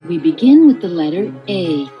We begin with the letter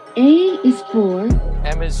A. A is for...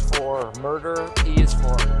 M is for murder. E is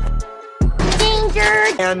for...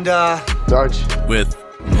 danger! And, Dodge. With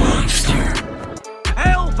Monster.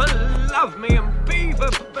 Help! Love me and be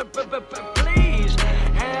please!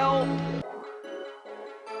 Help!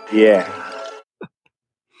 Yeah.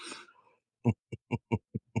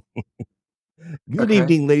 Good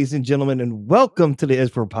evening, ladies and gentlemen, and welcome to the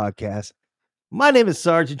Esper Podcast. My name is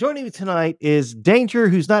Sarge, and joining me tonight is Danger,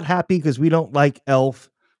 who's not happy because we don't like Elf,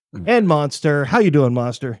 and Monster. How you doing,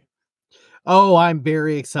 Monster? Oh, I'm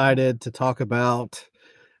very excited to talk about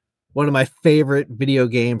one of my favorite video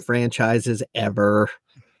game franchises ever.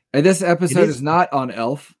 And this episode is not on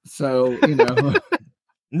Elf, so, you know.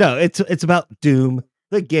 No, it's about Doom,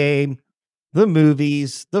 the game, the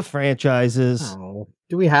movies, the franchises. Oh,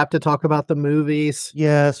 do we have to talk about the movies?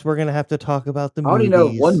 Yes, we're going to have to talk about the movies. I only know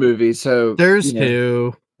one movie, so... There's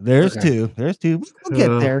two. There's two. We'll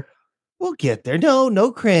get there. We'll get there.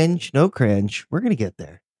 No cringe. No cringe. We're going to get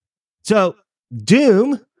there. So,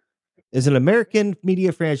 Doom is an American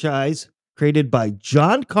media franchise created by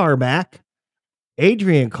John Carmack,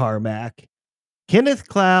 Adrian Carmack, Kenneth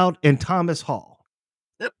Cloud, and Thomas Hall.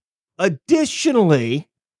 Yep. Additionally,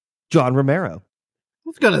 John Romero. I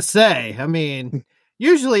was going to say, I mean,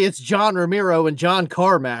 usually it's John Romero and John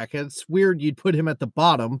Carmack. It's weird you'd put him at the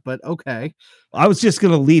bottom, but okay. I was just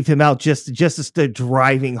going to leave him out just to start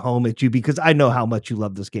driving home at you because I know how much you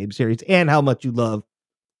love this game series and how much you love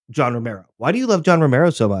John Romero. Why do you love John Romero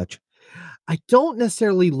so much? I don't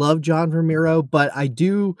necessarily love John Romero, but I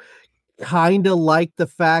do kind of like the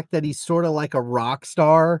fact that he's sort of like a rock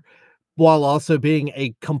star while also being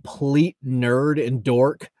a complete nerd and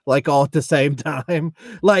dork, like all at the same time.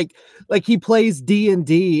 Like he plays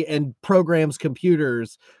D&D and programs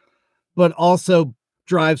computers, but also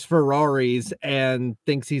drives Ferraris and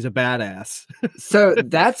thinks he's a badass. So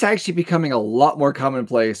that's actually becoming a lot more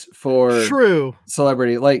commonplace for True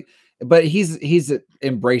celebrity. But he's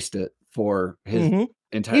embraced it for his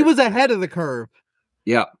entire... He was ahead of the curve.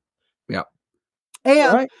 Yeah.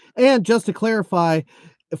 And just to clarify,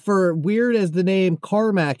 for weird as the name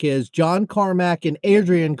Carmack is, John Carmack and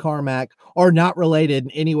Adrian Carmack are not related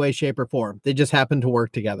in any way, shape, or form. They just happen to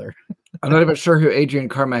work together. I'm not even sure who Adrian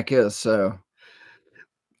Carmack is, so...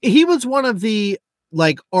 He was one of the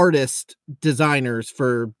artist designers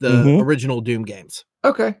for the original Doom games.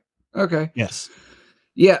 Okay. Yes.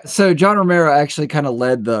 Yeah, so John Romero actually kind of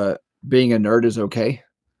led the being a nerd is okay.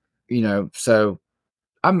 You know, so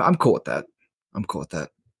I'm cool with that.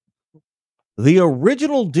 The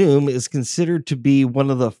original Doom is considered to be one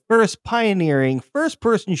of the first pioneering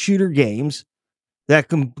first-person shooter games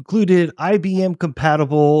that included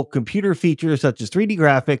IBM-compatible computer features such as 3D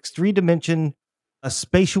graphics, three-dimension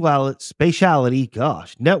spatiality,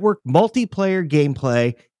 network multiplayer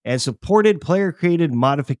gameplay, and supported player-created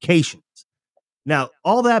modifications. Now,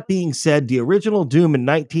 all that being said, the original Doom in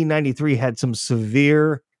 1993 had some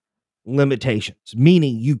severe limitations,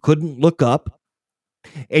 meaning you couldn't look up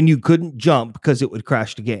and you couldn't jump because it would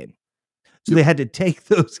crash the game. So they had to take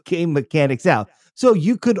those game mechanics out. So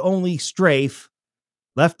you could only strafe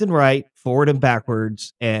left and right, forward and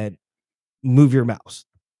backwards, and move your mouse.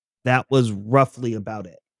 That was roughly about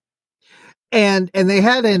it. And they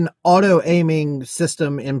had an auto aiming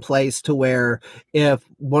system in place to where if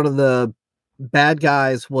one of the bad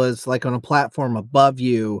guys was like on a platform above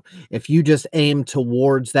you, if you just aim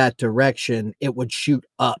towards that direction, it would shoot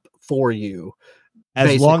up for you.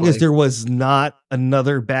 As long as there was not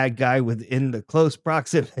another bad guy within the close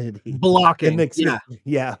proximity. Blocking.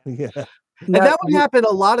 Yeah. And that would happen a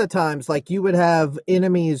lot of times. Like you would have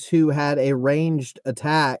enemies who had a ranged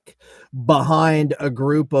attack behind a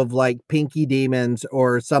group of like pinky demons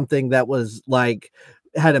or something that was like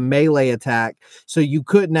had a melee attack. So you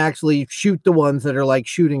couldn't actually shoot the ones that are like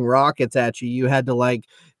shooting rockets at you. You had to like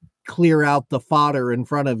clear out the fodder in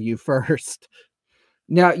front of you first.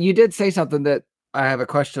 Now, you did say something that I have a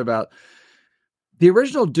question about. The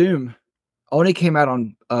original Doom only came out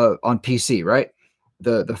on PC, right?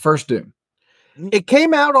 The first Doom. It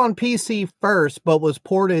came out on PC first, but was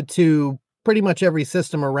ported to pretty much every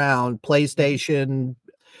system around. PlayStation.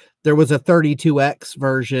 There was a 32X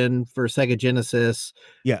version for Sega Genesis.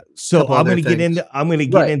 Yeah. So I'm going to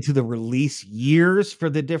get into the release years for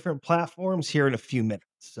the different platforms here in a few minutes.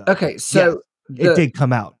 So, okay. So it did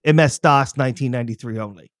come out. MS-DOS 1993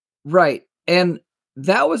 only. Right. And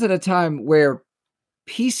that was at a time where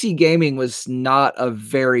PC gaming was not a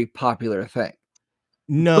very popular thing.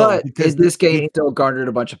 No, but this game still garnered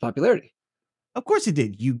a bunch of popularity. Of course it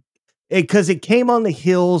did. Because it came on the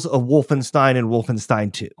heels of Wolfenstein and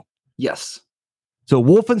Wolfenstein 2. Yes. So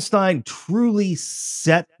Wolfenstein truly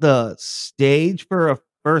set the stage for a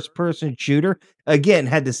first-person shooter. Again,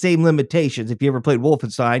 had the same limitations. If you ever played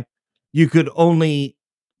Wolfenstein, you could only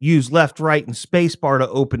use left, right, and spacebar to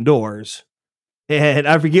open doors. And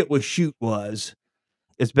I forget what shoot was.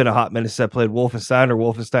 It's been a hot minute since I played Wolfenstein or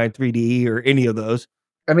Wolfenstein 3D or any of those.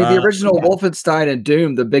 I mean, the Uh, original yeah. Wolfenstein and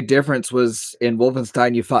Doom, the big difference was in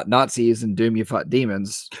Wolfenstein you fought Nazis, and Doom you fought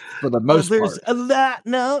demons for the most There's part. a lot.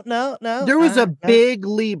 No. There was a big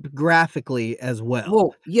leap graphically as well.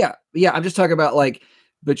 Well, yeah. I'm just talking about like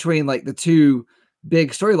between like the two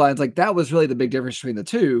big storylines. Like that was really the big difference between the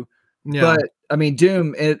two. Yeah. But I mean,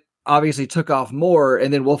 Doom, it obviously took off more,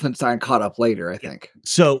 and then Wolfenstein caught up later, I think.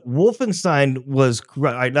 So Wolfenstein was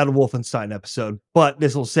not a Wolfenstein episode, but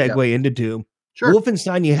this will segue into Doom. Sure.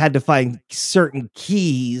 Wolfenstein, you had to find certain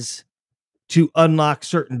keys to unlock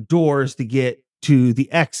certain doors to get to the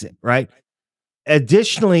exit, right?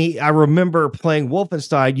 Additionally, I remember playing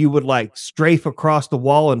Wolfenstein, you would like strafe across the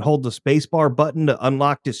wall and hold the spacebar button to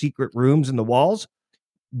unlock the secret rooms in the walls.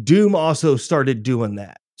 Doom also started doing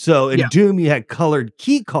that. So in Doom, you had colored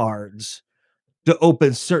key cards to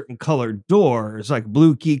open certain colored doors, like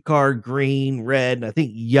blue key card, green, red, and I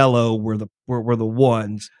think yellow were the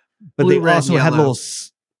ones. But Blue, they red, also had yellow.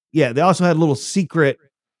 they also had little secret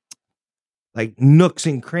like nooks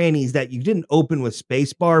and crannies that you didn't open with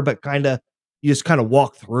spacebar, but you just kind of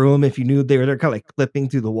walk through them if you knew they were there, kind of like clipping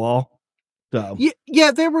through the wall. So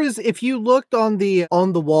Yeah, there was, if you looked on the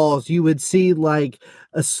walls, you would see like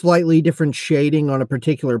a slightly different shading on a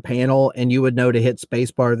particular panel, and you would know to hit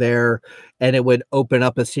spacebar there, and it would open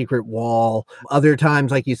up a secret wall. Other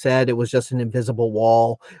times, like you said, it was just an invisible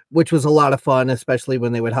wall, which was a lot of fun, especially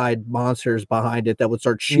when they would hide monsters behind it that would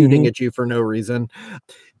start shooting at you for no reason.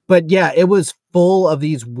 But yeah, it was full of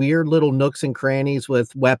these weird little nooks and crannies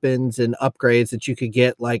with weapons and upgrades that you could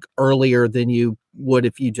get like earlier than you would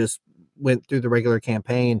if you just went through the regular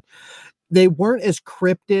campaign. They weren't as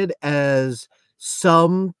cryptid as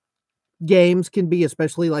some games can be,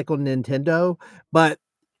 especially like on Nintendo, but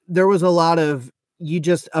there was a lot of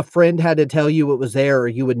a friend had to tell you it was there or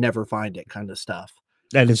you would never find it kind of stuff.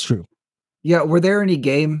 that is true. Yeah, were there any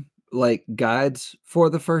game like guides for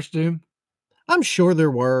the first Doom? I'm sure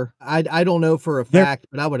there were. I don't know for a fact,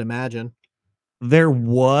 but I would imagine. There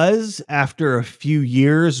was, after a few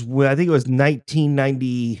years, I think it was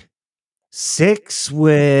 1996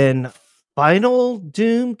 when Final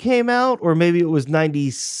Doom came out, or maybe it was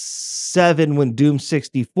 97 when Doom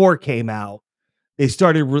 64 came out. They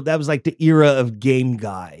started, that was like the era of game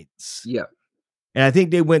guides. Yeah. And I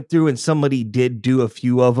think they went through and somebody did do a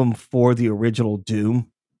few of them for the original Doom.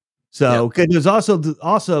 So, because there's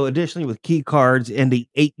also additionally with key cards and the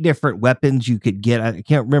 8 different weapons you could get. I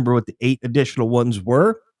can't remember what the 8 additional ones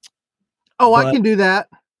were. Oh, I can do that.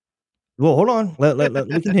 Well, hold on. Let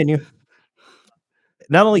me continue.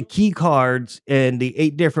 Not only key cards and the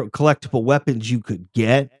 8 different collectible weapons you could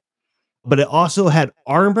get, but it also had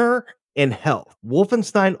armor and health.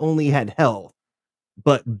 Wolfenstein only had health,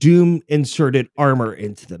 but Doom inserted armor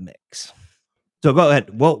into the mix. So go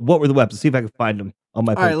ahead. What were the weapons? See if I can find them on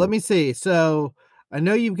my. All right, let me see. So I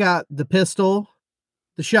know you've got the pistol,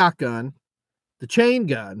 the shotgun, the chain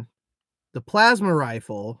gun, the plasma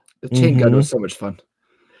rifle. The chain gun was so much fun.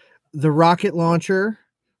 The rocket launcher,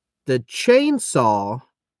 the chainsaw,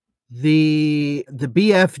 the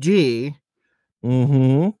BFG.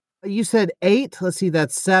 You said 8. Let's see,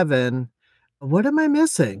 that's 7. What am I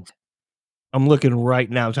missing? I'm looking right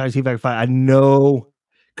now, trying to see if I can find. I know.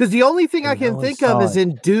 Because the only thing I can think of is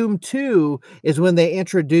in Doom 2 is when they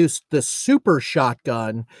introduced the super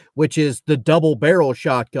shotgun, which is the double barrel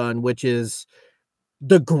shotgun, which is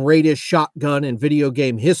the greatest shotgun in video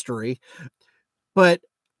game history. But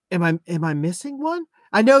am I missing one?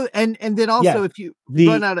 I know, and then also if you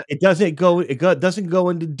run out of it doesn't go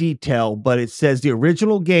into detail, but it says the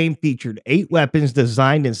original game featured 8 weapons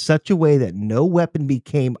designed in such a way that no weapon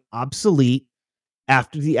became obsolete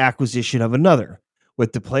after the acquisition of another.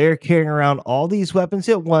 With the player carrying around all these weapons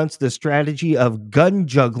at once, the strategy of gun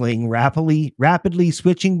juggling, rapidly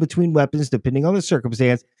switching between weapons depending on the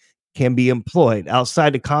circumstance, can be employed.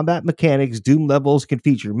 Outside of combat mechanics, Doom levels can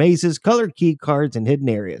feature mazes, colored key cards, and hidden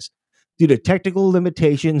areas. Due to technical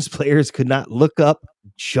limitations, players could not look up,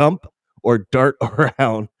 jump, or dart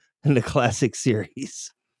around in the classic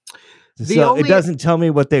series. It doesn't tell me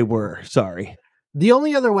what they were. Sorry. The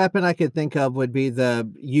only other weapon I could think of would be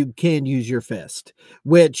you can use your fist,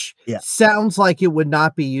 which sounds like it would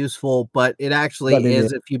not be useful, but it actually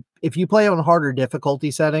is. If you play on harder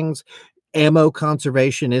difficulty settings, ammo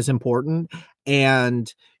conservation is important,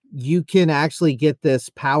 and you can actually get this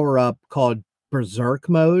power up called Berserk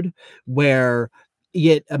mode, where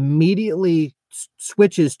it immediately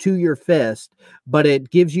switches to your fist, but it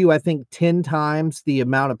gives you, I think, 10 times the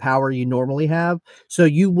amount of power you normally have. So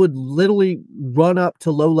you would literally run up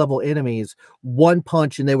to low level enemies, one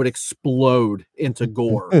punch, and they would explode into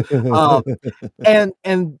gore.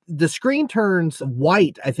 And the screen turns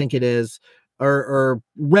white, I think it is, or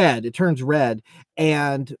red. It turns red.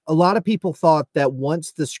 And a lot of people thought that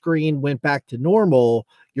once the screen went back to normal,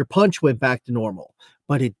 your punch went back to normal,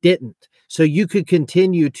 but it didn't. So you could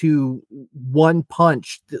continue to one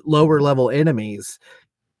punch the lower level enemies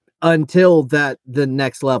until the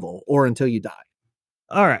next level or until you die.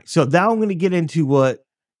 All right. So now I'm going to get into what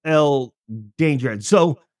L Danger had.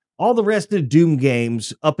 So all the rest of Doom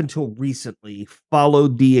games up until recently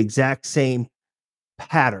followed the exact same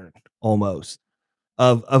pattern almost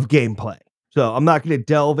of gameplay. So I'm not going to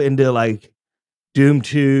delve into like Doom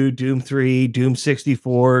 2, Doom 3, Doom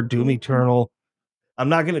 64, Doom Eternal. I'm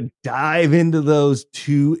not going to dive into those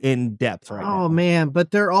too in depth right now. Oh man, but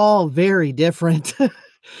they're all very different.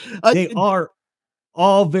 They are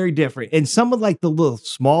all very different. And some of like the little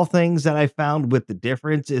small things that I found with the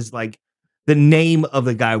difference is like the name of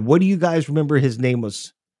the guy. What do you guys remember his name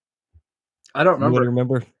was? I don't Anybody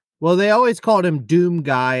remember. remember? Well, they always called him Doom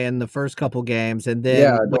Guy in the first couple games, and then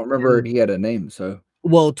Yeah, I don't remember he had a name. So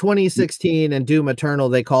 2016 and Doom Eternal,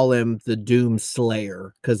 they call him the Doom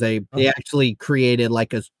Slayer because they actually created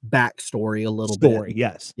like a backstory a little bit.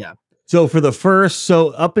 Yes. Yeah. So for the first,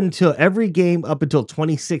 up until every game up until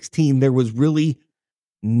 2016, there was really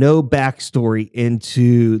no backstory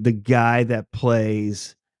into the guy that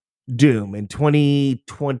plays Doom. In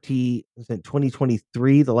 2020, was it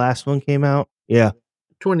 2023? The last one came out. Yeah.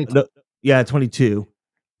 22.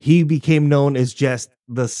 He became known as just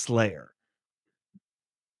the Slayer.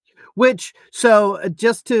 Which, so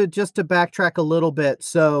just to backtrack a little bit,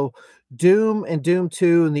 so Doom and Doom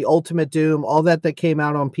 2 and the Ultimate Doom, all that came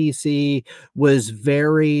out on PC was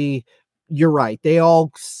very, you're right, they all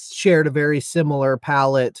shared a very similar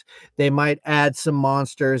palette. They might add some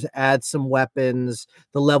monsters, add some weapons,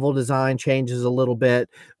 the level design changes a little bit,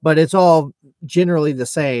 but it's all generally the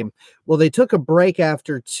same. Well, they took a break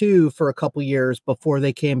after 2 for a couple years before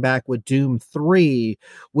they came back with Doom 3,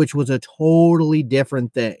 which was a totally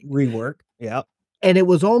different thing. Rework. Yeah. And it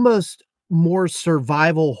was almost more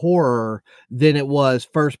survival horror than it was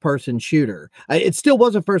first-person shooter. It still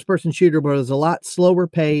was a first-person shooter, but it was a lot slower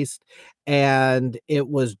paced and it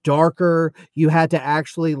was darker. You had to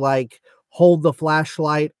actually like hold the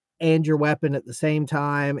flashlight and your weapon at the same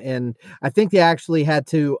time. And I think they actually had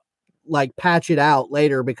to like patch it out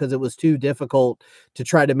later because it was too difficult to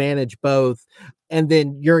try to manage both. And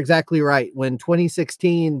then you're exactly right. When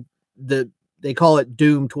 2016, they call it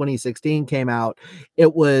Doom 2016 came out,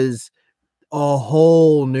 it was a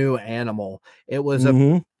whole new animal. It was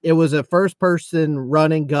a first person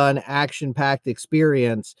run and gun action packed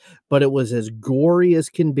experience, but it was as gory as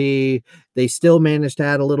can be. They still managed to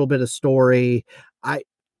add a little bit of story.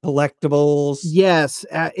 Collectibles. Yes,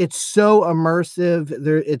 it's so immersive.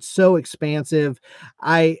 It's so expansive.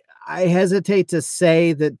 I hesitate to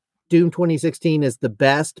say that Doom 2016 is the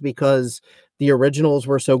best because the originals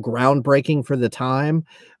were so groundbreaking for the time.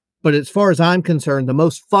 But as far as I'm concerned, the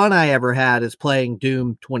most fun I ever had is playing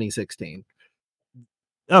Doom 2016.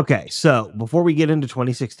 Okay, so before we get into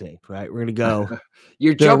 2016, right, we're gonna go.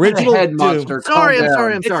 You're jumping ahead, Doom. monster. Sorry, Calm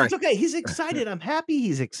I'm down. sorry. It's okay. He's excited. I'm happy.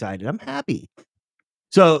 He's excited. I'm happy.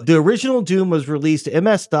 So the original Doom was released to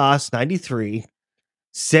MS-DOS 93,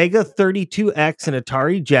 Sega 32X and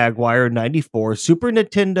Atari Jaguar 94, Super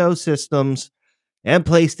Nintendo systems and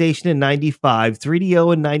PlayStation in 95,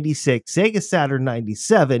 3DO in 96, Sega Saturn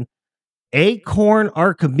 97, Acorn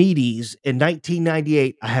Archimedes in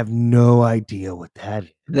 1998. I have no idea what that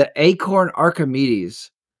is. The Acorn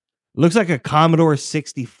Archimedes. Looks like a Commodore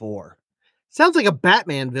 64. Sounds like a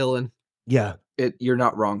Batman villain. Yeah. You're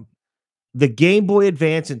not wrong. The Game Boy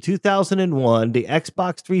Advance in 2001, the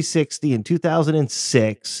Xbox 360 in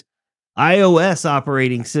 2006, iOS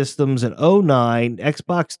operating systems in 09,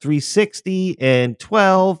 Xbox 360 in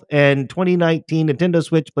 12, and 2019, Nintendo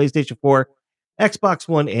Switch, PlayStation 4, Xbox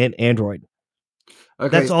One, and Android.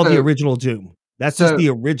 Okay, That's all the original Doom. That's just the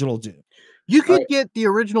original Doom. You could get the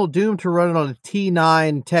original Doom to run it on a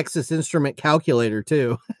T9 Texas Instrument calculator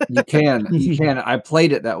too. You can. You can. I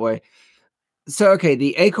played it that way. So, okay,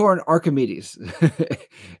 the Acorn Archimedes.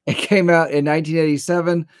 It came out in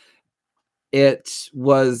 1987. It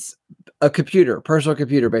was a personal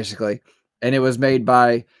computer, basically. And it was made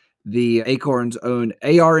by the Acorn's own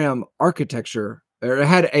ARM architecture, or it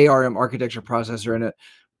had ARM architecture processor in it.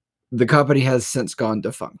 The company has since gone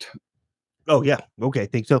defunct. Oh, yeah. Okay,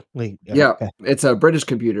 think so. Yeah, okay. It's a British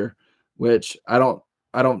computer. which I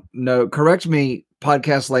don't know. Correct me,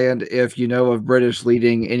 podcast land, if you know of British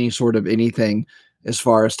leading any sort of anything as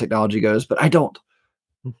far as technology goes, but I don't.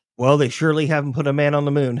 Well, they surely haven't put a man on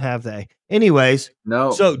the moon, have they? Anyways,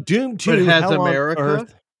 No. so Doom 2 But has Hell on America?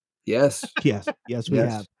 Earth. Yes. Yes, we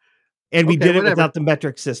Yes. have. And we Okay, did it whatever. without the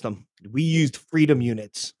metric system. We used freedom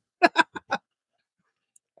units.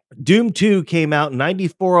 Doom 2 came out in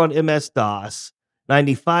 94 on MS-DOS,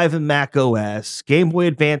 95 in Mac OS, Game Boy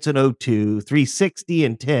Advance in 02, 360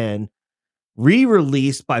 and 10,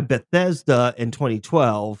 re-released by Bethesda in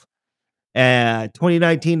 2012,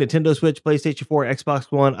 2019 Nintendo Switch, PlayStation 4,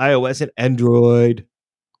 Xbox One, iOS, and Android.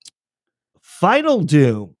 Final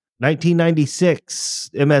Doom,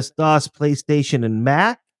 1996, MS-DOS, PlayStation, and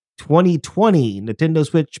Mac. 2020, Nintendo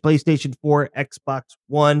Switch, PlayStation 4, Xbox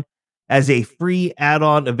One, as a free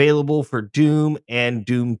add-on available for Doom and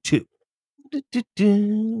Doom 2.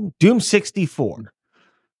 Doom 64.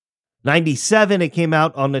 97, it came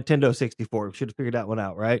out on Nintendo 64. We should have figured that one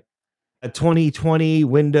out, right? 2020,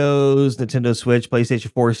 Windows, Nintendo Switch,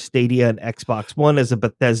 PlayStation 4, Stadia, and Xbox One as a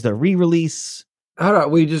Bethesda re-release. Hold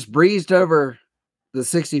on, we just breezed over the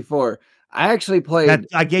 64. I actually played.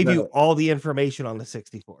 I gave you all the information on the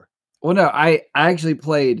 64. Well, no, I actually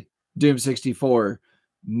played Doom 64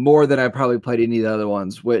 more than I probably played any of the other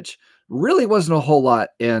ones, which really wasn't a whole lot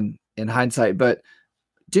in hindsight. But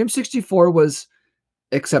Doom 64 was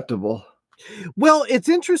acceptable. Well, it's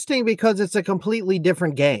interesting because it's a completely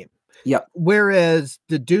different game. Yeah. Whereas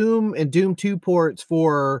the Doom and Doom 2 ports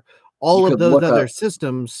for all You of could those look other up.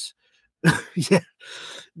 systems, yeah,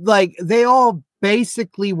 like they all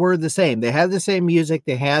basically were the same. They had the same music,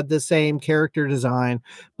 they had the same character design,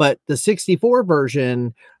 but the 64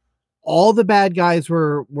 version, all the bad guys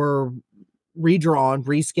were redrawn,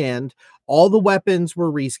 reskinned. All the weapons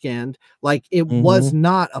were reskinned. Like it was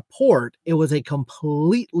not a port. It was a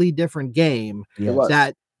completely different game It was.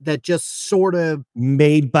 that just sort of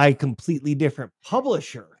Made by a completely different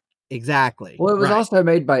publisher. exactly. Well, it was right. also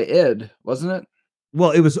made by id, wasn't it?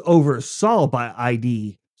 Well, it was oversaw by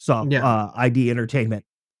ID ID Entertainment.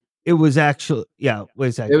 It was actually, wait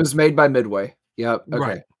a second. It was made by Midway. Yep. Okay.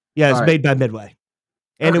 Right. Yeah, it's All right. made by Midway.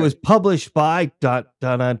 And it Okay. was published by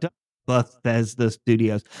Bethesda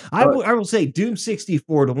Studios. I will say Doom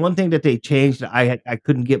 64, the one thing that they changed that I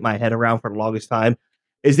couldn't get my head around for the longest time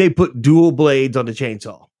is they put dual blades on the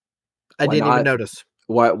chainsaw. I Why didn't not? even notice.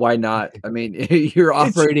 Why not? I mean, you're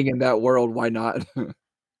operating in that world. Why not?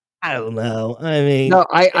 I don't know. I mean, No,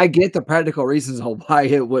 I get the practical reasons on why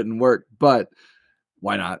it wouldn't work, but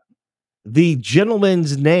why not? the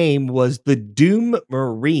gentleman's name was the Doom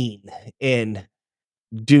Marine in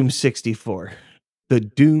Doom 64. The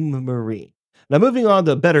Doom Marine. Now, moving on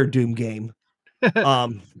to a better Doom game.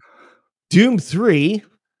 Doom 3,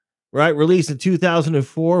 right? Released in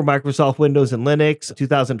 2004, Microsoft Windows and Linux,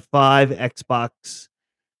 2005, Xbox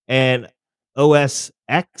and OS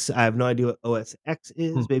X. I have no idea what OS X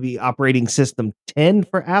is. Maybe operating system 10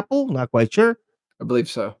 for Apple. Not quite sure. I believe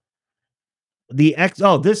so.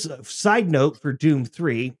 This side note for Doom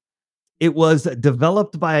 3, it was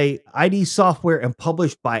developed by ID Software and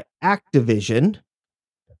published by Activision.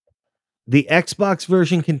 The Xbox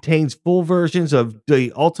version contains full versions of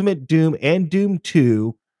the Ultimate Doom and Doom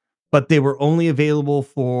 2, but they were only available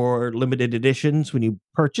for limited editions when you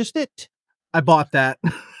purchased it. I bought that.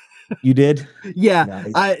 You did? Yeah,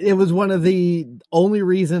 Nice. it was one of the only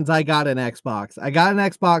reasons I got an Xbox. I got an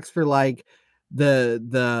Xbox for like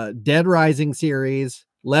the Dead Rising series,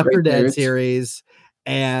 Left 4 Dead series,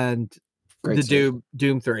 and Great the series.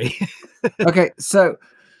 Doom 3. Okay, so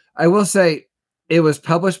I will say it was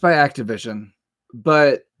published by Activision,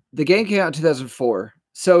 but the game came out in 2004.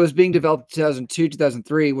 So it was being developed in 2002,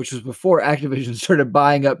 2003, which was before Activision started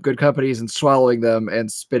buying up good companies and swallowing them and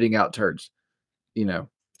spitting out turds. You know,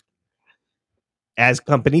 As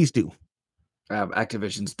companies do.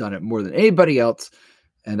 Activision's done it more than anybody else,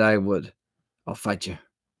 and I'll fight you.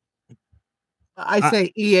 I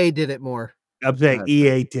say EA did it more. I'm saying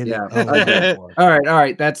EA did Yeah. it. Okay. All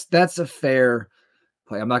right. That's a fair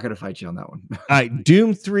play. I'm not going to fight you on that one. All right,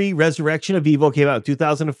 Doom 3 Resurrection of Evil came out in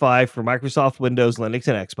 2005 for Microsoft Windows, Linux,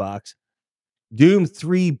 and Xbox. Doom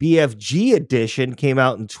 3 BFG Edition came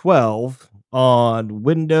out in 12 on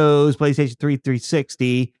Windows, PlayStation 3,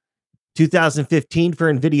 360. 2015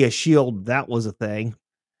 for NVIDIA Shield, that was a thing.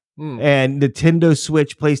 And Nintendo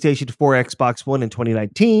Switch, PlayStation 4, Xbox One in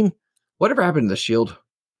 2019. Whatever happened to the Shield?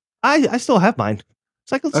 I still have mine.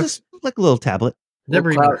 It's like just like a little tablet.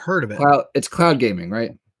 Never Well, even heard of it. It's cloud gaming,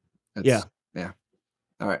 right? Yeah.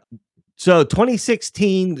 All right. So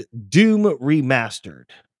 2016 Doom Remastered,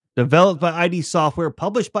 developed by ID Software,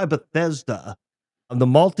 published by Bethesda. The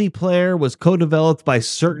multiplayer was co-developed by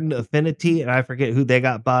Certain Affinity, and I forget who they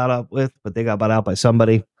got bought up with, but they got bought out by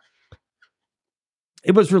somebody.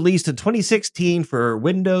 It was released in 2016 for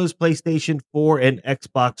Windows, PlayStation 4, and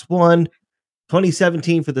Xbox One,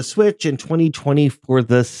 2017 for the Switch, and 2020 for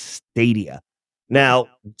the Stadia. Now,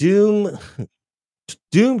 Doom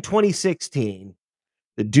 2016,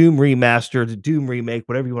 the Doom remaster, the Doom remake,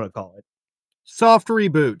 whatever you want to call it. Soft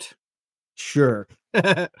reboot. Sure.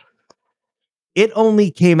 It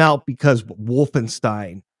only came out because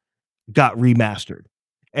Wolfenstein got remastered.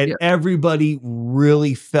 And everybody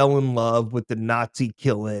really fell in love with the Nazi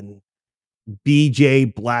killing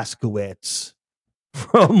BJ Blazkowicz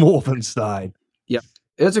from Wolfenstein. Yep.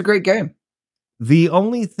 It was a great game. The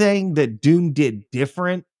only thing that Doom did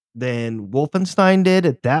different than Wolfenstein did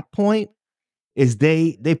at that point is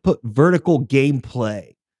they put vertical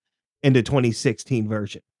gameplay into 2016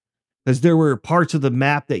 version. Because there were parts of the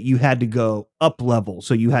map that you had to go up level.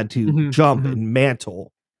 So you had to jump and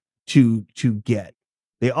mantle to get.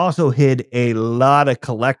 They also hid a lot of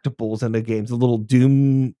collectibles in the games. The little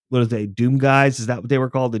Doom, what is they? Doom guys? Is that what they were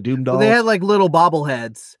called? The Doom dolls? Well, they had like little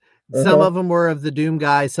bobbleheads. Some of them were of the Doom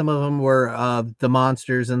guys. Some of them were of the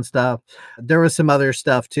monsters and stuff. There was some other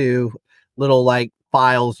stuff too. Little like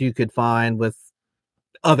files you could find with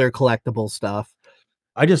other collectible stuff.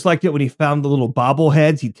 I just liked it when he found the little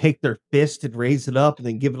bobbleheads. He'd take their fist and raise it up and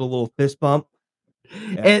then give it a little fist bump.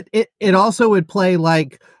 Yeah. It also would play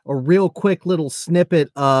like a real quick little snippet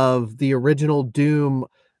of the original Doom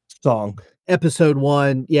song. Episode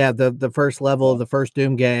 1. Yeah, the first level of the first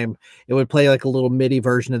Doom game. It would play like a little MIDI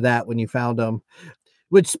version of that when you found them.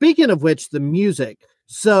 Which, speaking of which, the music.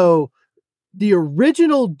 So the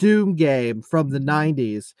original Doom game from the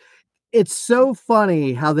 90s, it's so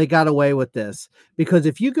funny how they got away with this, because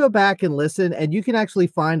if you go back and listen, and you can actually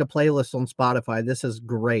find a playlist on Spotify, this is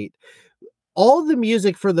great. All the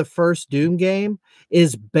music for the first Doom game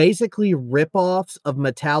is basically ripoffs of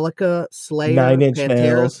Metallica, Slayer, Nine Inch Pantera.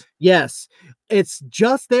 Nails. Yes, it's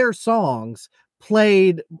just their songs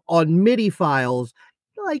played on MIDI files,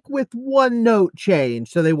 like with one note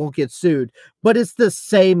change, so they won't get sued. But it's the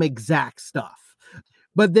same exact stuff.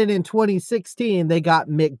 But then in 2016, they got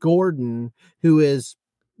Mick Gordon, who is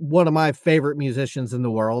one of my favorite musicians in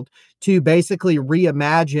the world, to basically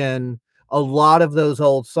reimagine a lot of those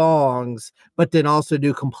old songs, but then also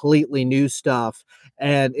do completely new stuff.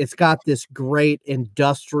 And it's got this great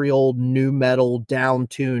industrial nu metal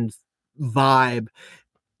down-tuned vibe.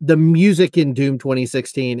 The music in Doom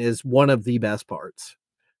 2016 is one of the best parts.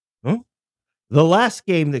 The last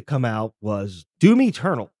game that come out was Doom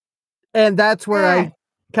Eternal. And that's where I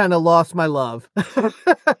kind of lost my love.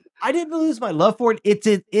 I didn't lose my love for it.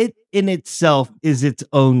 It in itself is its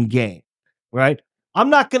own game, right? I'm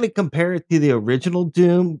not going to compare it to the original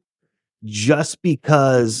Doom just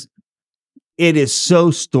because it is so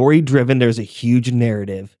story driven. There's a huge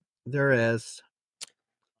narrative. There is.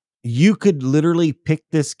 You could literally pick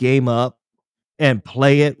this game up and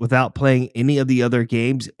play it without playing any of the other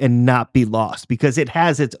games and not be lost, because it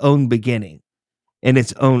has its own beginning and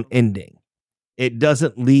its own ending. It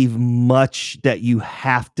doesn't leave much that you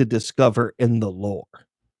have to discover in the lore.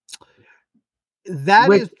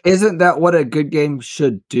 Isn't that what a good game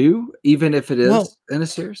should do, even if it is in a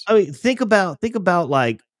series? I mean, think about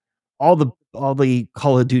like all the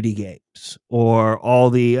Call of Duty games, or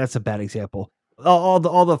that's a bad example. All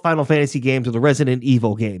the Final Fantasy games, or the Resident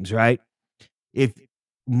Evil games, right? If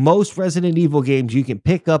most Resident Evil games you can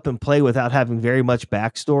pick up and play without having very much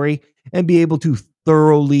backstory and be able to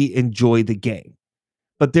thoroughly enjoy the game.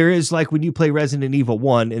 But there is, like, when you play Resident Evil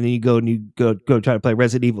 1 and then you go try to play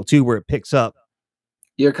Resident Evil 2, where it picks up,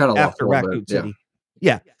 you're kind of after Raccoon City.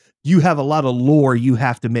 Yeah. You have a lot of lore you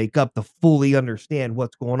have to make up to fully understand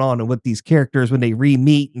what's going on and what these characters, when they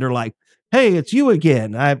re-meet and they're like, hey, it's you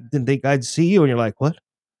again. I didn't think I'd see you. And you're like, what?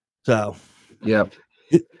 So, yeah.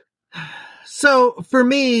 So for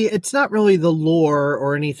me, it's not really the lore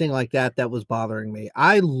or anything like that that was bothering me.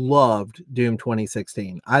 I loved Doom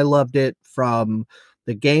 2016. I loved it from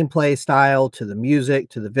the gameplay style to the music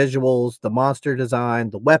to the visuals, the monster design,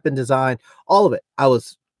 the weapon design, all of it. I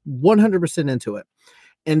was 100% into it.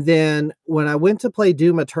 And then when I went to play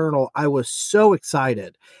Doom Eternal, I was so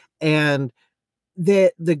excited. And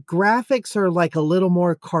the graphics are like a little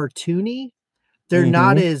more cartoony. They're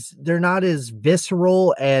not as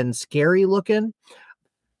visceral and scary looking.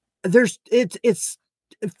 It's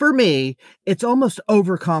for me, it's almost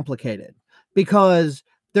overcomplicated, because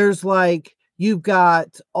there's like, you've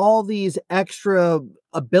got all these extra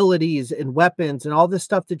abilities and weapons and all this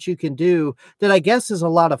stuff that you can do that I guess is a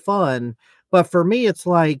lot of fun. But for me, it's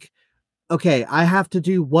like, okay, I have to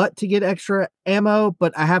do what to get extra ammo,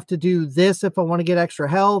 but I have to do this if I want to get extra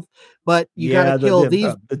health. But you got to kill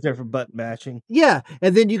these. The different button matching. Yeah,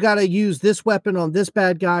 and then you got to use this weapon on this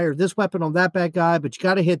bad guy or this weapon on that bad guy, but you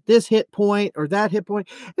got to hit this hit point or that hit point.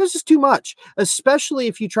 It was just too much, especially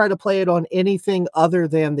if you try to play it on anything other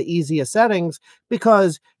than the easiest settings,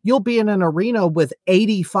 because you'll be in an arena with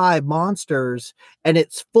 85 monsters and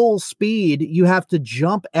it's full speed. You have to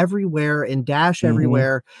jump everywhere and dash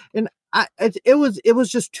everywhere. And it was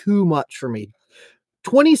just too much for me.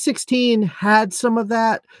 2016 had some of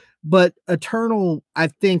that, but Eternal, I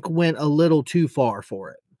think, went a little too far for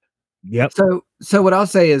it. Yep. So what I'll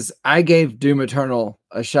say is I gave Doom Eternal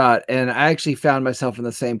a shot, and I actually found myself in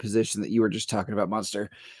the same position that you were just talking about, Monster.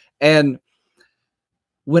 And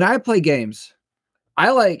when I play games,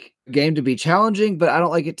 I like a game to be challenging, but I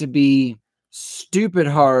don't like it to be stupid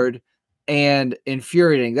hard and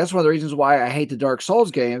infuriating. That's one of the reasons why I hate the Dark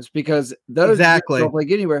Souls games, because those don't play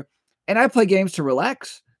anywhere. And I play games to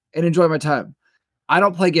relax and enjoy my time. I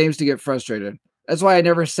don't play games to get frustrated. That's why I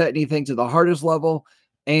never set anything to the hardest level.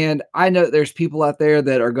 And I know there's people out there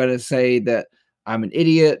that are going to say that I'm an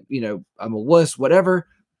idiot, I'm a wuss, whatever.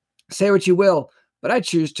 Say what you will, but I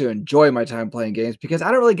choose to enjoy my time playing games because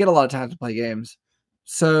I don't really get a lot of time to play games.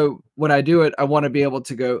 So when I do it, I want to be able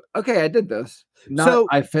to go, okay, I did this.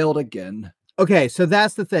 I failed again. Okay, so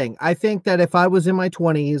that's the thing. I think that if I was in my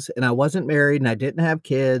 20s and I wasn't married and I didn't have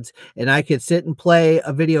kids and I could sit and play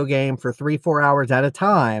a video game for 3-4 hours at a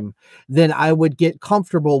time, then I would get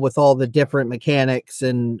comfortable with all the different mechanics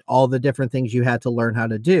and all the different things you had to learn how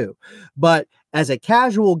to do. But as a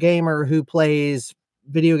casual gamer who plays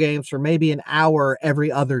video games for maybe an hour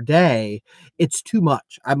every other day, it's too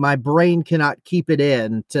much. My brain cannot keep it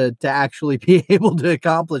in to actually be able to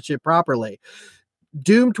accomplish it properly.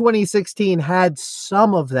 Doom 2016 had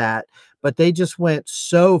some of that, but they just went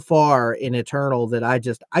so far in Eternal that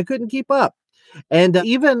I couldn't keep up. And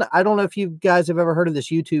even, I don't know if you guys have ever heard of this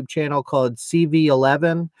YouTube channel called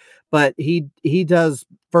CV11, but he does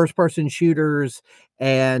first person shooters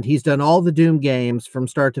and he's done all the Doom games from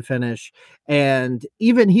start to finish. And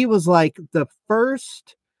even he was like, the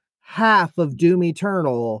first half of Doom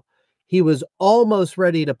Eternal, he was almost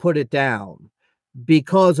ready to put it down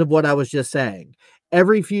because of what I was just saying.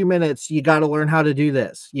 Every few minutes, you got to learn how to do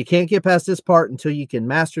this. You can't get past this part until you can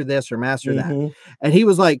master this or master that. And he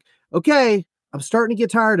was like, okay, I'm starting to get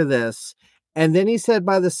tired of this. And then he said,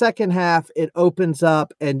 by the second half, it opens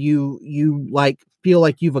up and you like feel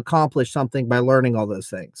like you've accomplished something by learning all those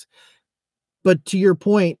things. But to your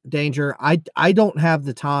point, Danger, I don't have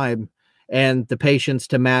the time and the patience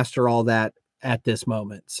to master all that at this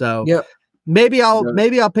moment. So maybe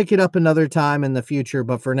I'll pick it up another time in the future.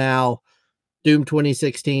 But for now, Doom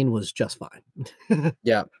 2016 was just fine.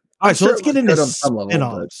 Yeah. All right, so let's get into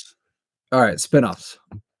spin-offs. All right, spin-offs.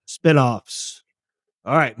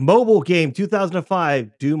 All right, mobile game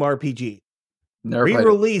 2005 Doom RPG.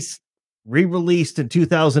 Re-released in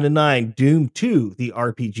 2009 Doom 2, the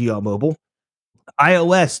RPG on mobile.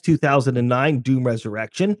 iOS 2009 Doom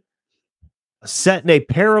Resurrection. Set in a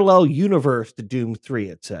parallel universe to Doom 3,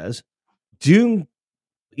 it says. Doom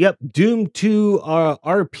 2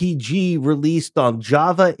 RPG released on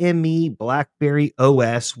Java ME, BlackBerry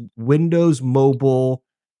OS, Windows Mobile,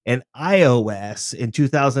 and iOS in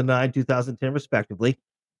 2009, 2010, respectively.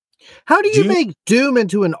 How do you make Doom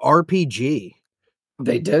into an RPG?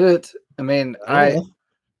 They did it. I mean, I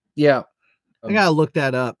gotta look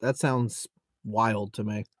that up. That sounds wild to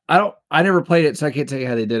me. I never played it, so I can't tell you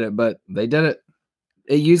how they did it, but they did it.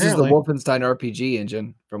 It uses the Wolfenstein RPG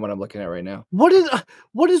engine from what I'm looking at right now. What is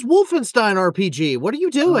Wolfenstein RPG? What are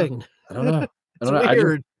you doing? I don't know.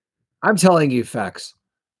 Weird. I'm telling you facts.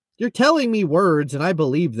 You're telling me words and I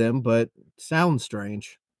believe them, but it sounds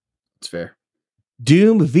strange. It's fair.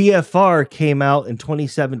 Doom VFR came out in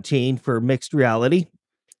 2017 for mixed reality,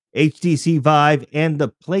 HTC Vive, and the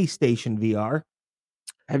PlayStation VR.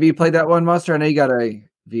 Have you played that one, Monster? I know you got a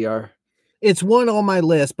VR. It's one on my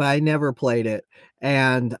list, but I never played it.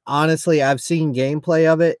 And honestly, I've seen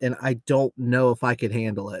gameplay of it, and I don't know if I could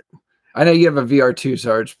handle it. I know you have a VR too,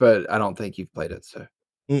 Sarge, but I don't think you've played it. So,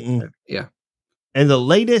 yeah. And the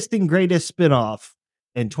latest and greatest spinoff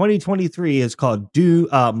in 2023 is called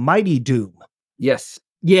Mighty Doom. Yes.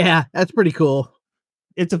 Yeah, that's pretty cool.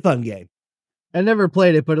 It's a fun game. I never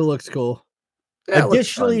played it, but it looks cool. Yeah,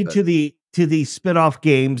 additionally to the spinoff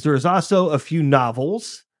games, there's also a few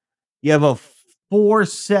novels. You have a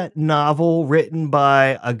 4-set novel written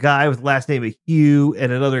by a guy with the last name of Hugh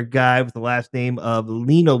and another guy with the last name of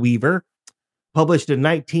Lena Weaver, published in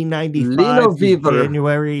 1995,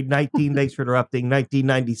 January 19. Thanks for interrupting.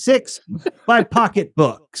 1996 by Pocket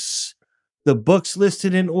Books. The books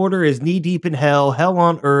listed in order is Knee Deep in Hell, Hell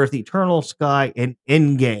on Earth, Eternal Sky, and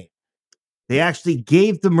Endgame. They actually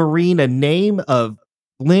gave the Marine a name of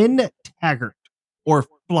Flynn Taggart, or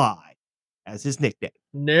Fly, as his nickname.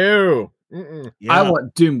 No. I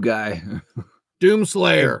want Doom Guy.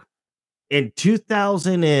 Doomslayer. In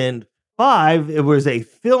 2005, it was a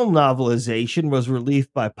film novelization, was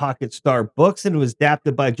released by Pocket Star Books, and it was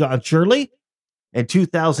adapted by John Shirley. In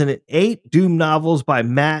 2008, Doom novels by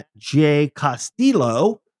Matt J.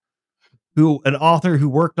 Castillo, an author who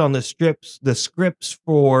worked on the scripts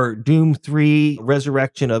for Doom 3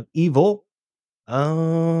 Resurrection of Evil.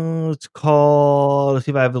 It's called, let's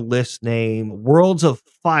see if I have a list name, Worlds of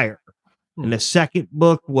Fire. And the second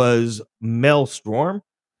book was Maelstrom.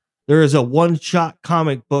 There is a one-shot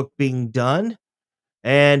comic book being done,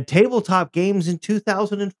 and Tabletop Games in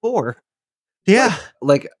 2004. Yeah.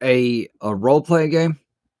 Like a role-playing game?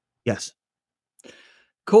 Yes.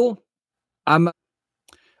 Cool. I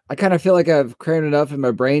kind of feel like I've crammed enough in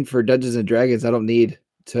my brain for Dungeons and Dragons. I don't need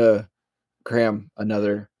to cram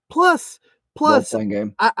another Plus, role-playing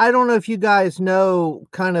game. I don't know if you guys know,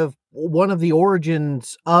 kind of one of the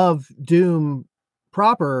origins of Doom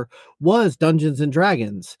proper was Dungeons and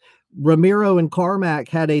Dragons. Ramiro and Carmack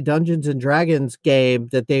had a Dungeons and Dragons game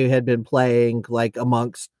that they had been playing, like,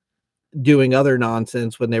 amongst doing other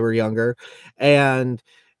nonsense when they were younger, and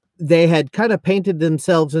they had kind of painted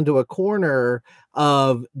themselves into a corner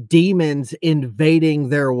of demons invading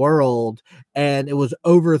their world, and it was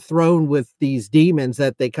overthrown with these demons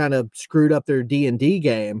that they kind of screwed up their D&D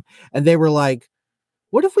game. And they were like,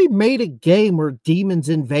 what if we made a game where demons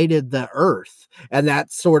invaded the earth? And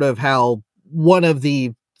that's sort of how one of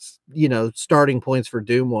the, starting points for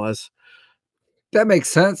Doom was. That makes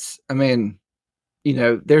sense. I mean,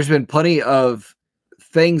 there's been plenty of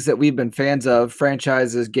things that we've been fans of,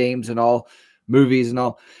 franchises, games, and all, movies and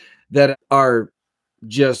all, that are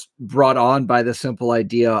just brought on by the simple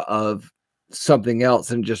idea of something else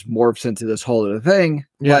and just morphs into this whole other thing.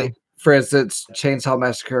 Yeah. Like, for instance, Chainsaw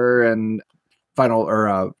Massacre and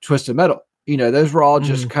Twisted Metal. Those were all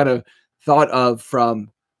just kind of thought of from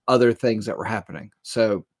other things that were happening.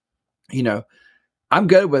 So, I'm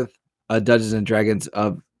good with Dungeons and Dragons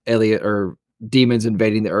of alien or demons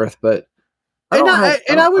invading the earth, but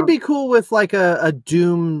I would be cool with like a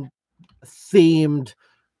Doom themed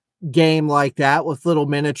game like that with little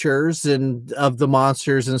miniatures and of the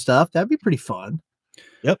monsters and stuff. That'd be pretty fun.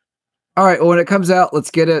 Yep. All right. Well, when it comes out,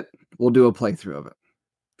 let's get it. We'll do a playthrough of it.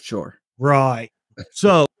 Sure. Right.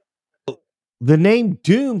 So the name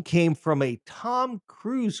Doom came from a Tom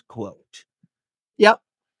Cruise quote. Yep.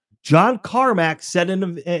 John Carmack said in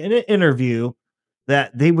an interview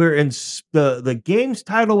that they were the game's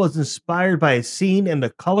title was inspired by a scene in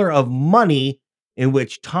The Color of Money in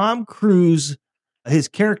which Tom Cruise, his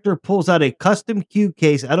character, pulls out a custom cue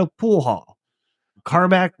case at a pool hall.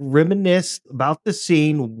 Carmack reminisced about the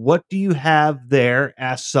scene. What do you have there?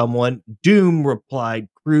 Asked someone. Doom, replied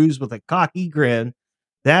Cruise with a cocky grin.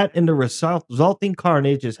 That and the resulting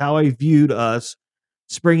carnage is how I viewed us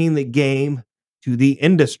bringing the game to the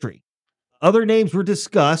industry. Other names were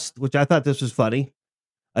discussed, which I thought this was funny.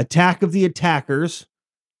 Attack of the Attackers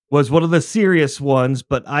was one of the serious ones,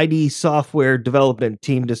 but ID Software development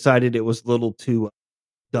team decided it was a little too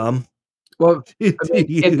dumb. Well, if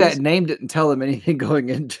that name didn't tell them anything going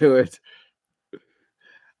into it.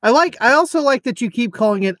 I also like that you keep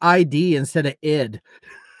calling it ID instead of id.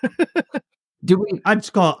 I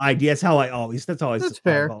just call it ID. That's how that's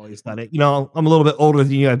fair. I've always done it. I'm a little bit older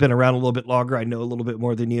than you. I've been around a little bit longer. I know a little bit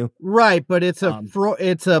more than you. Right, but it's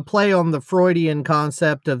a play on the Freudian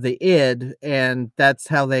concept of the id, and that's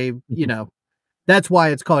how they, that's why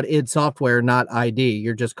it's called id Software, not ID.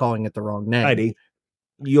 You're just calling it the wrong name. ID.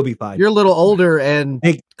 You'll be fine. You're a little older and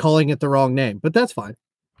calling it the wrong name, but that's fine.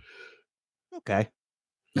 Okay.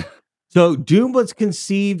 So Doom was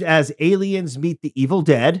conceived as Aliens Meet the Evil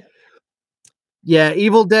Dead. Yeah,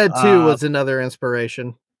 Evil Dead 2 was another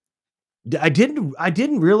inspiration. I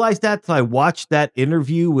didn't realize that until I watched that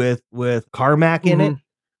interview with Carmack in it.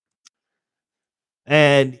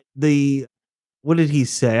 And what did he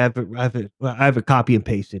say? I have a copy and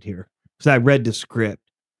pasted here because I read the script.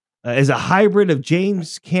 As a hybrid of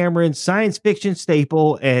James Cameron's science fiction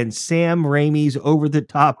staple and Sam Raimi's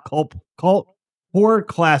over-the-top cult horror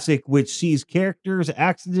classic, which sees characters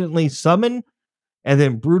accidentally summon and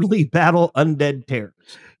then brutally battle undead terrors.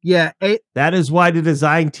 Yeah. That is why the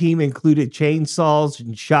design team included chainsaws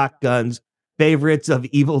and shotguns, favorites of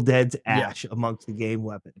Evil Dead's Ash, amongst the game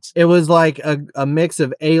weapons. It was like a mix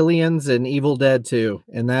of Aliens and Evil Dead 2,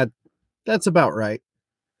 and that's about right.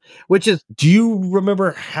 Do you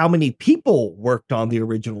remember how many people worked on the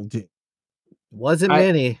original Doom? Wasn't I-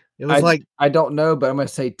 many. It was I don't know, but I'm gonna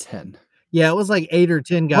say 10. it was like 8 or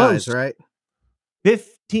 10 guys, Close. right?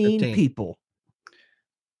 15 15. people.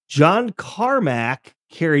 John Carmack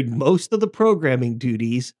carried most of the programming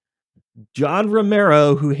duties. John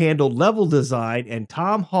Romero, who handled level design, and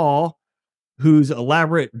Tom Hall, whose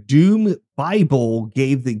elaborate Doom Bible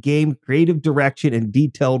gave the game creative direction and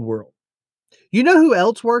detailed world. You know who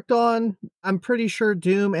else worked on? I'm pretty sure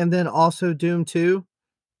Doom and then also Doom 2.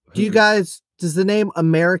 Do you guys, does the name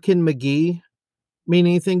American McGee mean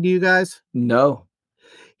anything to you guys? No.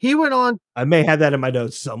 He went on, I may have that in my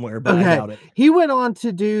notes somewhere, but I doubt it. he went on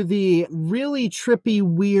to do the really trippy,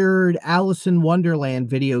 weird Alice in Wonderland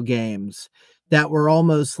video games that were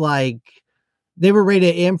almost like, they were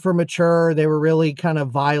rated M for mature. They were really kind of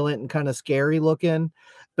violent and kind of scary looking.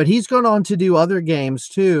 But he's gone on to do other games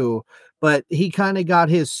too. But he kind of got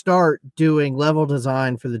his start doing level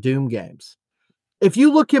design for the Doom games. If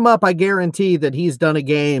you look him up, I guarantee that he's done a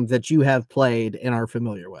game that you have played and are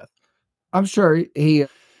familiar with. I'm sure he's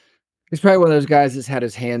probably one of those guys that's had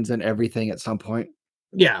his hands in everything at some point.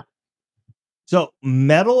 Yeah. So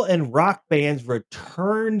metal and rock bands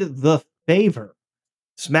returned the favor.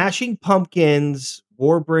 Smashing Pumpkins,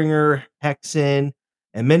 Warbringer, Hexen,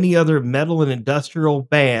 and many other metal and industrial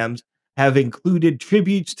bands have included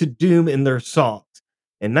tributes to Doom in their songs.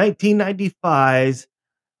 In 1995's,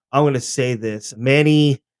 I'm going to say this,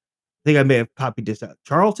 Manny, I think I may have copied this out.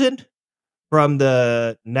 Charlton from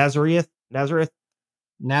the Nazareth is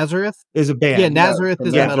a band. Yeah, Nazareth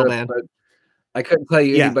is a metal band. But I couldn't tell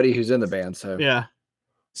you anybody who's in the band, so Yeah.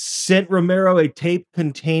 Sent Romero a tape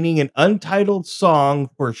containing an untitled song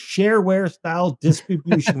for shareware style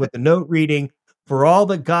distribution with the note reading, "For all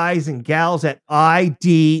the guys and gals at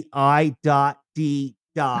IDI.D.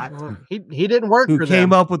 He didn't work who for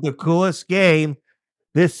came them. up with the coolest game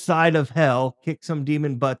this side of hell, kick some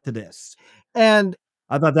demon butt to this." And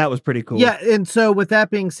I thought that was pretty cool. yeah, and so with that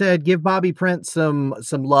being said, give Bobby Prince some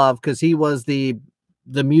love, because he was the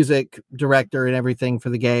music director and everything for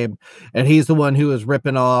the game, and he's the one who was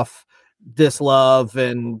ripping off This Love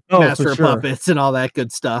and Master of Puppets and all that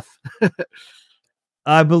good stuff.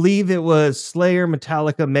 I believe it was Slayer,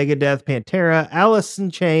 Metallica, Megadeth, Pantera, Alice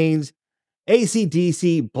in Chains,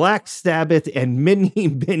 AC/DC, Black Sabbath, and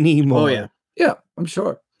many more. Oh yeah. yeah, I'm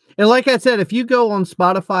sure. And like I said, if you go on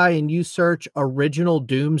Spotify and you search original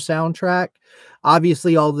Doom soundtrack,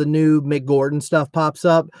 obviously all the new Mick Gordon stuff pops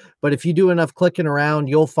up. But if you do enough clicking around,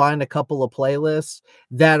 you'll find a couple of playlists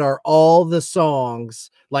that are all the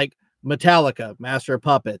songs like Metallica, Master of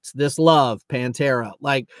Puppets, This Love, Pantera,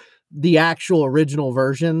 like the actual original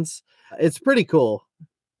versions. It's pretty cool.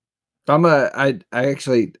 I'm gonna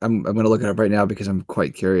look it up right now because I'm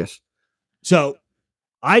quite curious. So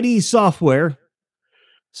ID Software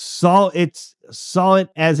saw it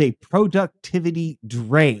as a productivity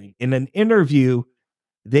drain. In an interview,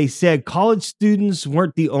 they said college students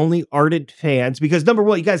weren't the only ardent fans, because number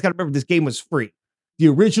one, you guys got to remember this game was free. The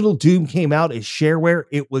original Doom came out as shareware.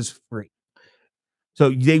 It was free.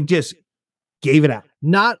 So they just gave it out.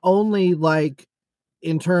 Not only like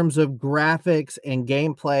in terms of graphics and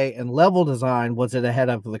gameplay and level design was it ahead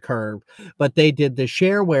of the curve, but they did the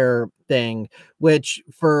shareware thing, which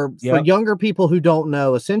for younger people who don't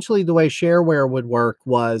know, essentially the way shareware would work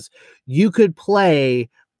was you could play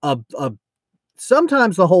a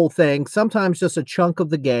sometimes the whole thing, sometimes just a chunk of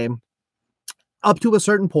the game up to a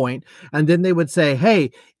certain point, and then they would say, hey,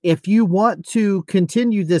 if you want to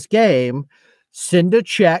continue this game, send a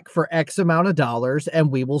check for X amount of dollars and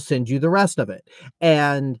we will send you the rest of it.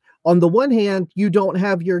 And on the one hand, you don't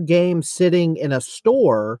have your game sitting in a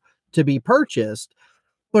store to be purchased.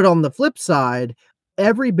 But on the flip side,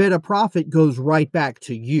 every bit of profit goes right back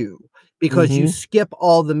to you because you skip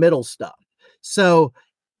all the middle stuff. So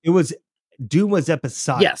Doom was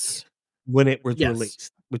episodic. Yes. When it was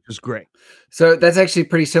released, which was great. So that's actually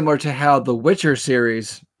pretty similar to how the Witcher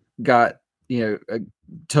series got,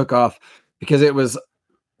 took off. Because it was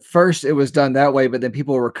done that way, but then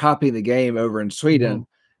people were copying the game over in Sweden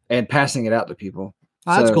and passing it out to people.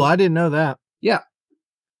 Oh, that's cool. I didn't know that. Yeah.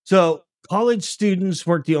 So college students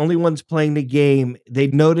weren't the only ones playing the game. They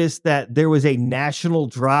noticed that there was a national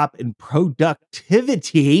drop in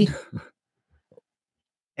productivity.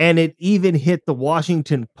 And it even hit the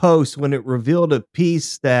Washington Post when it revealed a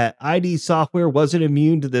piece that ID Software wasn't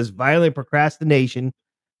immune to this violent procrastination.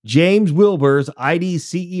 James Wilbers, ID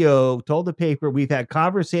CEO, told the paper, "We've had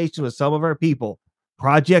conversations with some of our people.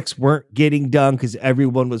 Projects weren't getting done because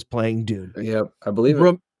everyone was playing Doom." Yep, I believe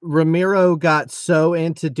it. Ramiro got so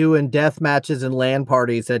into doing death matches and LAN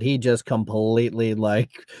parties that he just completely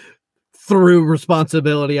threw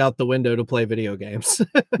responsibility out the window to play video games.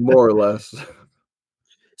 More or less.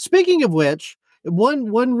 Speaking of which,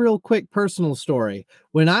 one real quick personal story.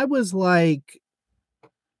 When I was like,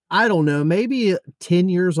 I don't know, maybe 10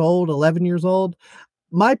 years old, 11 years old,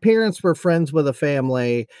 my parents were friends with a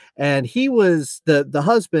family, and he was the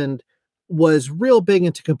husband was real big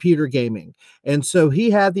into computer gaming. And so he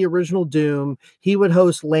had the original Doom. He would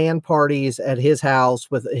host LAN parties at his house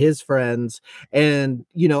with his friends. And,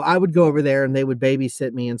 I would go over there and they would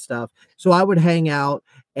babysit me and stuff. So I would hang out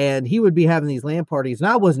and he would be having these LAN parties and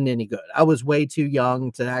I wasn't any good. I was way too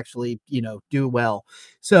young to actually, do well.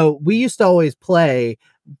 So we used to always play.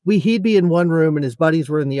 He'd be in one room and his buddies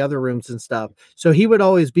were in the other rooms and stuff. So he would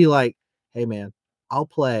always be like, "Hey man, I'll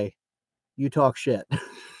play. You talk shit."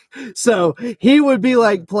 So he would be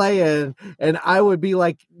like playing and I would be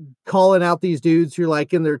like calling out these dudes who are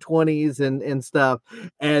like in their 20s and stuff.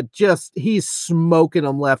 And just he's smoking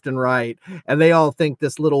them left and right. And they all think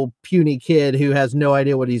this little puny kid who has no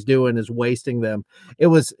idea what he's doing is wasting them. It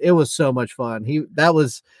was so much fun. That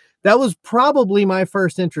was probably my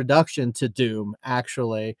first introduction to Doom,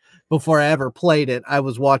 actually. Before I ever played it, I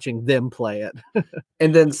was watching them play it.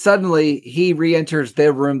 And then suddenly he re-enters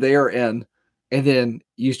their room they are in, and then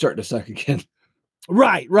you start to suck again.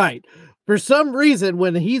 Right. For some reason,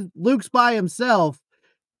 when Luke's by himself,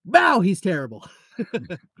 wow, he's terrible.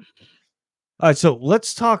 All right, so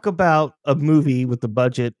let's talk about a movie with a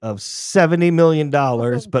budget of $70 million,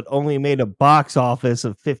 but only made a box office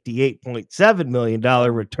of $58.7 million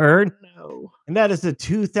return. No. And that is the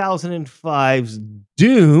 2005's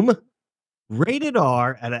Doom, rated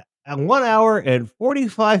R, at 1 hour and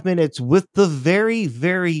 45 minutes with the very,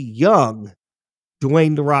 very young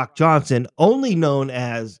Dwayne "The Rock" Johnson, only known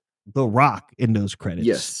as The Rock in those credits.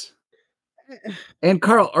 Yes. And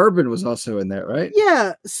Carl Urban was also in there, right?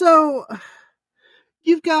 Yeah, so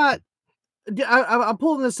you've got, I'm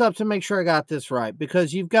pulling this up to make sure I got this right,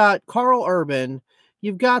 because you've got Carl Urban,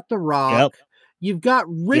 you've got The Rock, you've got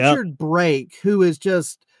Richard Brake, who is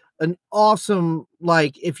just an awesome,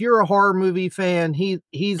 like, if you're a horror movie fan,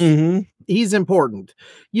 he's important.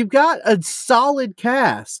 You've got a solid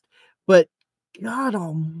cast, but God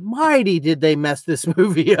almighty, did they mess this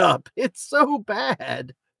movie up? It's so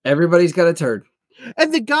bad. Everybody's got a turd.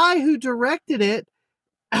 And the guy who directed it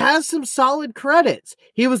has some solid credits.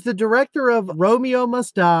 He was the director of Romeo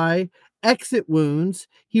Must Die, Exit Wounds.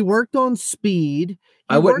 He worked on Speed.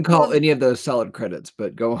 I wouldn't call any of those solid credits,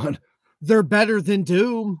 but go on. They're better than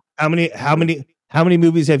Doom. How many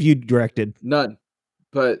movies have you directed? None.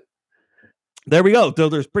 But there we go. So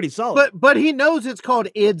there's pretty solid. But he knows it's called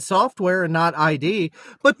id Software and not ID.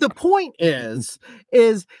 But the point is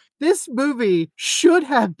this movie should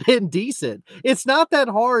have been decent. It's not that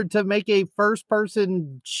hard to make a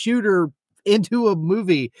first-person shooter into a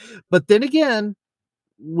movie. But then again,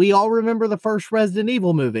 we all remember the first Resident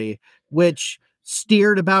Evil movie, which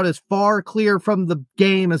steered about as far clear from the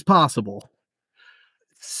game as possible.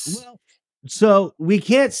 Well, so we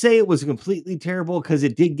can't say it was completely terrible because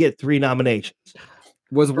it did get 3 nominations.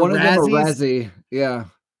 Was one of them a Razzie? Yeah.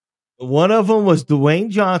 One of them was Dwayne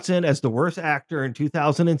Johnson as the worst actor in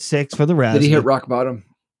 2006 for the Razzie. Did he hit rock bottom?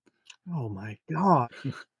 Oh my God.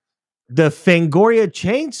 The Fangoria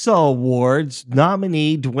Chainsaw Awards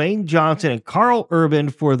nominee Dwayne Johnson and Carl Urban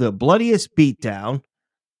for the bloodiest beatdown,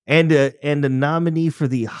 and the nominee for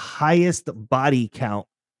the highest body count.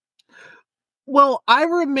 Well, I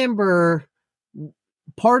remember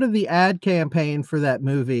part of the ad campaign for that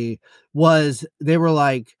movie was they were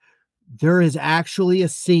like, there is actually a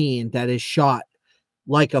scene that is shot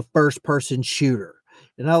like a first-person shooter.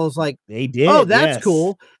 And I was like, they did. Oh, that's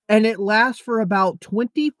cool. And it lasts for about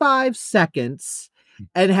 25 seconds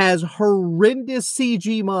and has horrendous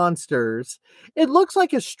CG monsters. It looks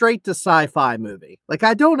like a straight to sci-fi movie. Like,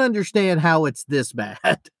 I don't understand how it's this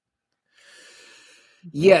bad.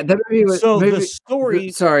 Yeah, the movie was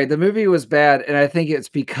the movie was bad, and I think it's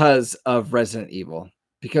because of Resident Evil.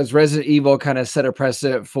 Because Resident Evil kind of set a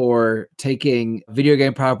precedent for taking video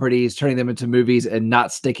game properties, turning them into movies, and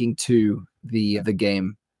not sticking to the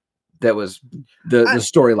game that was the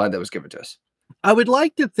storyline that was given to us. I would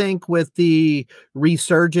like to think with the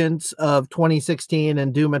resurgence of 2016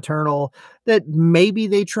 and Doom Eternal that maybe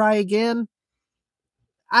they try again.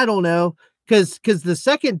 I don't know. Because the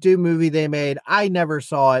second Doom movie they made, I never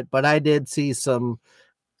saw it, but I did see some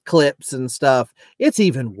clips and stuff. It's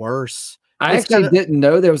even worse. I actually didn't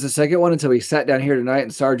know there was a second one until we sat down here tonight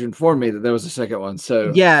and Sarge informed me that there was a second one.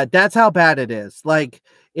 So yeah, that's how bad it is. Like,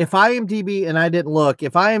 if IMDb, and I didn't look,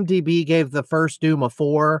 if IMDb gave the first Doom a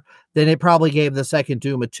 4, then it probably gave the second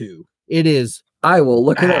Doom a 2. It is. I will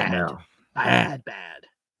look it up now. Bad.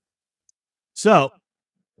 So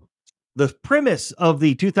The premise of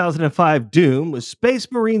the 2005 Doom was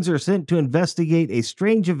Space Marines are sent to investigate a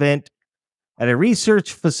strange event at a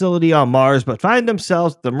research facility on Mars, but find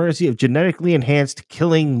themselves at the mercy of genetically enhanced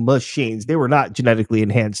killing machines. They were not genetically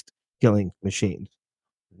enhanced killing machines,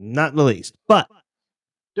 not in the least. But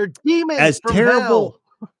They're demons as from terrible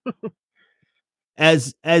hell.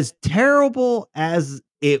 as terrible as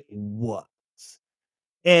it was,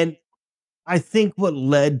 and I think what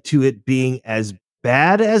led to it being as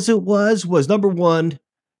bad as it was number one,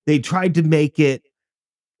 they tried to make it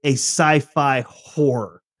a sci-fi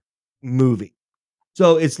horror movie.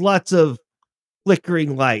 So it's lots of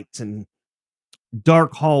flickering lights and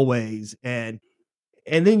dark hallways, and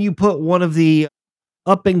then you put one of the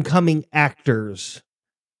up and coming actors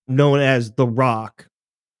known as The Rock.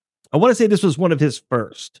 I want to say this was one of his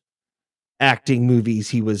first acting movies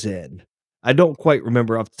he was in. I don't quite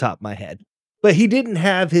remember off the top of my head, but he didn't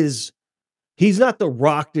have he's not The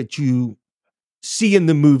Rock that you see in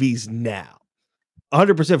the movies now.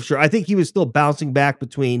 100% for sure. I think he was still bouncing back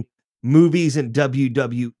between movies and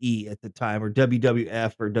WWE at the time, or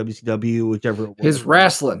WWF or WCW, whichever it was. His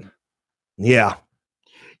wrestling. Yeah.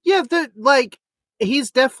 Yeah,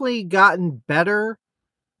 he's definitely gotten better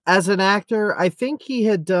as an actor. I think he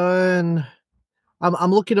had done,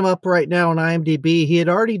 I'm looking him up right now on IMDb. He had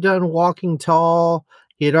already done Walking Tall.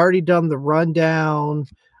 He had already done The Rundown.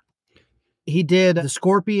 He did The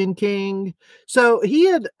Scorpion King. So he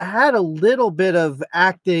had had a little bit of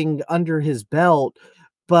acting under his belt,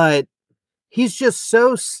 but he's just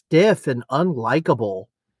so stiff and unlikable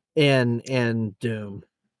in Doom.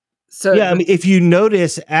 So yeah, I mean, if you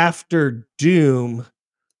notice after Doom,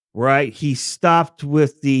 right, he stopped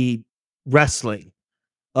with the wrestling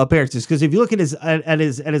appearances, because if you look at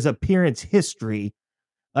his appearance history,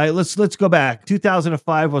 let's go back.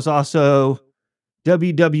 2005 was also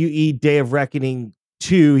WWE Day of Reckoning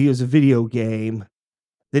 2. He was a video game.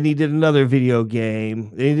 Then he did another video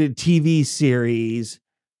game. Then he did a TV series.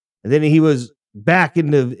 And then he was back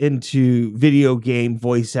into video game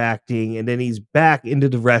voice acting. And then he's back into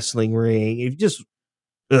the wrestling ring. It just,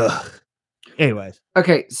 anyways.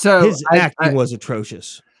 Okay, so his acting was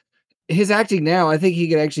atrocious. His acting now, I think he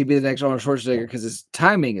could actually be the next Arnold Schwarzenegger because his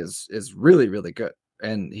timing is really, really good.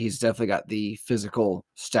 And he's definitely got the physical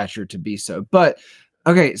stature to be so. But,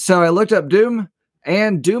 okay, so I looked up Doom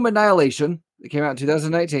and Doom Annihilation. It came out in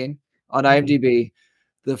 2019 on IMDb.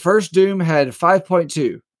 The first Doom had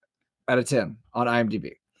 5.2 out of 10 on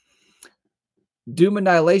IMDb. Doom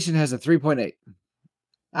Annihilation has a 3.8.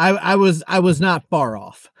 I was not far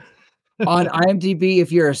off. On IMDb,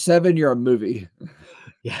 if you're a 7, you're a movie.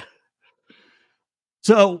 Yeah.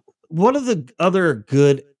 So one of the other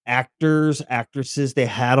good actresses they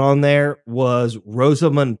had on there was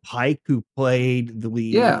Rosamund Pike, who played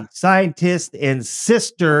the scientist and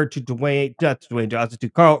sister to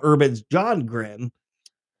Carl Urban's John Grimm.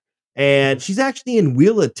 And she's actually in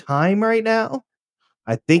Wheel of Time right now,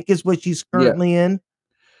 I think is what she's currently in.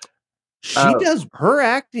 Her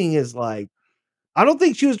acting is like, I don't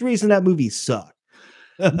think she was the reason that movie sucked.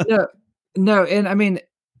 No. And I mean,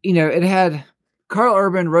 it had Carl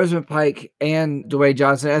Urban, Rosamund Pike, and Dwayne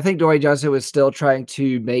Johnson. I think Dwayne Johnson was still trying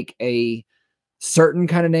to make a certain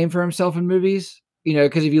kind of name for himself in movies,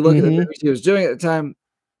 because if you look at the movies he was doing at the time,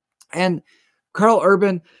 and Carl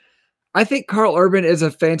Urban, I think Carl Urban is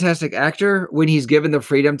a fantastic actor when he's given the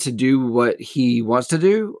freedom to do what he wants to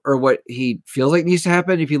do or what he feels like needs to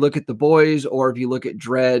happen. If you look at The Boys or if you look at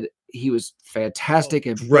Dredd, he was fantastic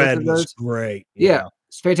in both of those. Was great. Yeah,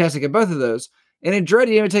 it's fantastic in both of those. And in Dredd, he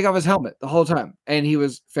didn't even take off his helmet the whole time. And he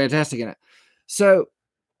was fantastic in it. So,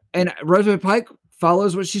 and Rosamund Pike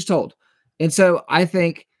follows what she's told. And so I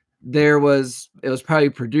think it was probably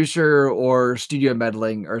producer or studio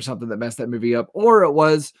meddling or something that messed that movie up. Or it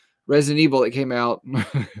was Resident Evil that came out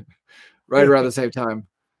right around the same time.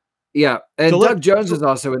 Yeah. And so Doug Jones is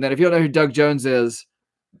also in that. If you don't know who Doug Jones is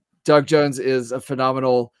a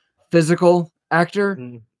phenomenal physical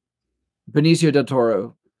actor. Benicio del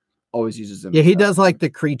Toro always uses them. Yeah, he does like the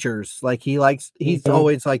creatures. Like he's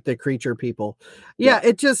always like the creature people. Yeah,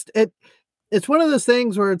 it's one of those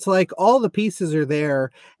things where it's like all the pieces are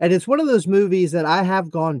there, and it's one of those movies that I have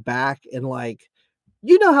gone back and like,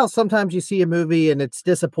 how sometimes you see a movie and it's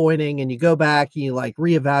disappointing and you go back and you like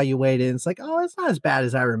reevaluate it and it's like, oh, it's not as bad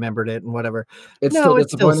as I remembered it and whatever. It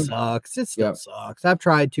still sucks. It still sucks. I've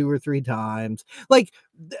tried 2 or 3 times. Like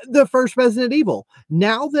the first Resident Evil.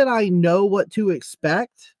 Now that I know what to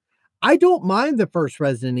expect, I don't mind the first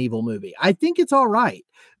Resident Evil movie. I think it's all right.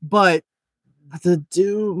 But the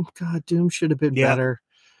Doom should have been better.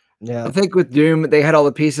 Yeah. I think with Doom, they had all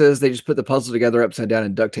the pieces. They just put the puzzle together upside down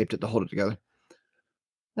and duct taped it to hold it together.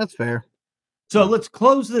 That's fair. So let's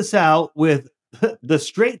close this out with the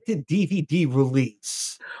straight to DVD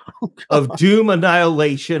release of Doom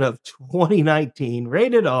Annihilation of 2019,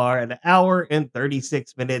 rated R, an hour and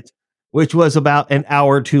 36 minutes, which was about an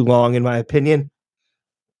hour too long, in my opinion.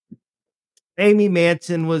 Amy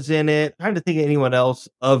Manson was in it. Trying to think of anyone else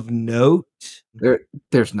of note.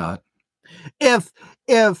 There's not. If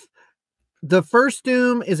the first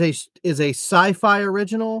Doom is a sci-fi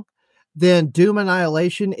original, then Doom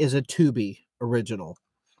Annihilation is a Tubi original.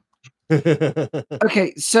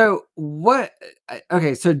 Okay, so what?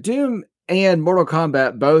 Okay, so Doom and Mortal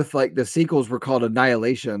Kombat, both like the sequels were called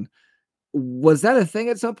Annihilation. Was that a thing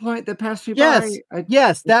at some point that passed you Yes, by?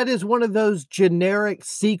 yes, that is one of those generic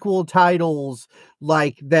sequel titles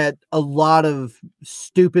like that a lot of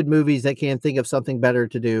stupid movies that can't think of something better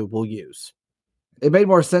to do will use. It made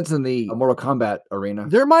more sense in the Mortal Kombat arena.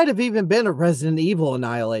 There might have even been a Resident Evil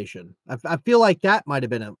Annihilation. I feel like that might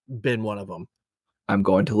have been one of them. I'm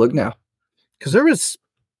going to look now. Because there was,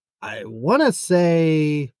 I want to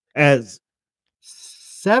say, As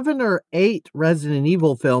 7 or 8 Resident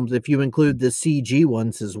Evil films, if you include the CG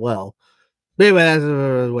ones as well. But anyway,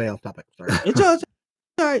 that's way off topic. Sorry. it's all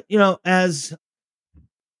right, you know, as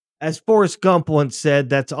Forrest Gump once said,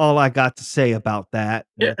 that's all I got to say about that.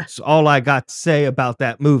 Yeah. That's all I got to say about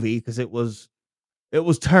that movie because it was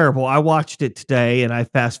terrible. I watched it today and I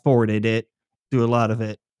fast forwarded it through a lot of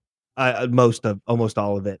it. Almost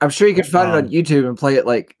all of it. I'm sure you can find it on YouTube and play it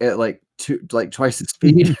at twice the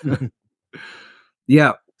speed.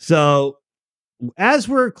 Yeah. So as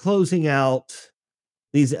we're closing out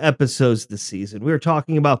these episodes this season, we were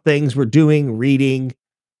talking about things we're doing, reading,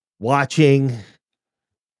 watching.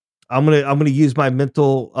 I'm gonna use my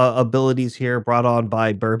mental abilities here, brought on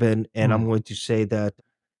by Bourbon, and I'm going to say that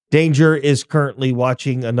Danger is currently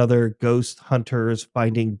watching another Ghost Hunters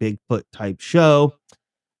Finding Bigfoot type show,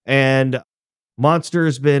 and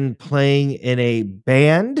Monster's been playing in a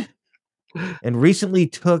band, and recently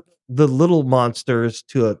took the Little Monsters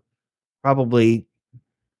to probably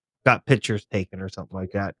got pictures taken or something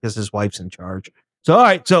like that because his wife's in charge. So all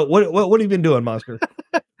right, so what have you been doing, Monster?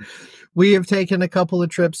 We have taken a couple of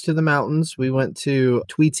trips to the mountains. We went to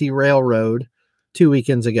Tweetsy Railroad 2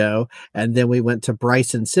 weekends ago, and then we went to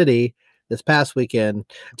Bryson City this past weekend,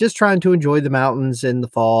 just trying to enjoy the mountains in the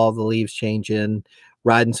fall, the leaves changing,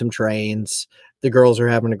 riding some trains. The girls are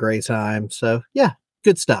having a great time. So yeah,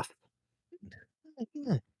 good stuff.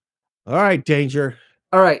 All right, Danger.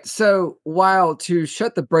 All right. So while to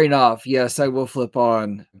shut the brain off, yes, I will flip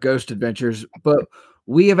on Ghost Adventures, but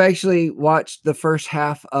we have actually watched the first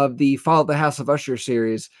half of the Follow the House of Usher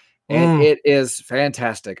series, and it is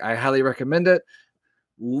fantastic. I highly recommend it.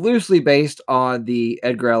 Loosely based on the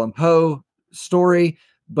Edgar Allan Poe story,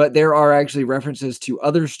 but there are actually references to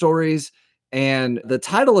other stories, and the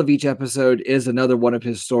title of each episode is another one of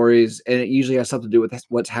his stories, and it usually has something to do with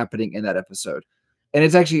what's happening in that episode. And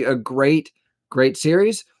it's actually a great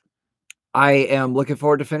series. I am looking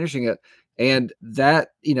forward to finishing it. And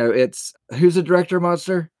that, it's who's the director,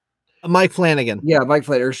 Monster? Mike Flanagan. Yeah, Mike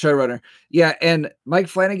Flanagan, showrunner. Yeah, and Mike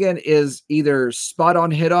Flanagan is either spot on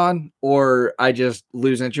hit on or I just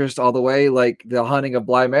lose interest all the way. Like The Haunting of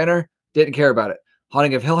Bly Manor, didn't care about it.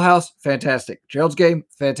 Haunting of Hill House, fantastic. Gerald's Game,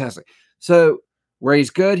 fantastic. So where he's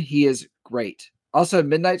good, he is great. Also,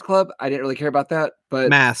 Midnight Club, I didn't really care about that, but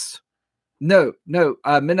Mass. No.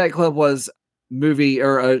 Midnight Club was movie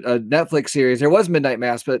or a Netflix series. There was Midnight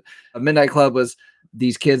Mass, but a Midnight Club was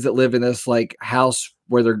these kids that live in this like house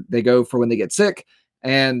where they go for when they get sick,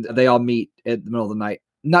 and they all meet at the middle of the night.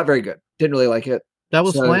 Not very good. Didn't really like it. That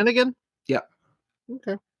was Flanagan? Yeah.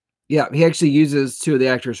 Okay. Yeah, he actually uses 2 of the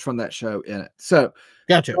actors from that show in it. So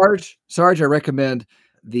gotcha. Sarge, I recommend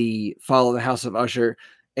the Follow the House of Usher.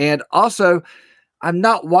 And also, I'm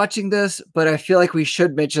not watching this, but I feel like we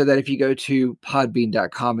should mention that if you go to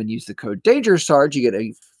podbean.com and use the code DangerSarge, you get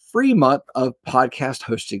a free month of podcast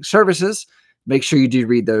hosting services. Make sure you do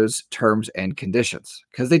read those terms and conditions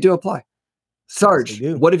because they do apply. Sarge,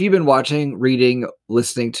 Yes, what have you been watching, reading,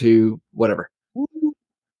 listening to, whatever?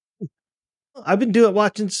 I've been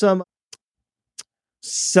watching some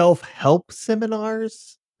self-help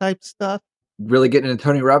seminars type stuff. Really getting into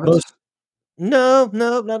Tony Robbins? No,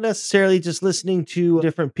 not necessarily. Just listening to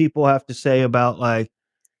different people have to say about like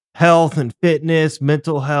health and fitness,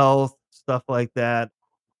 mental health, stuff like that.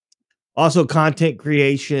 Also content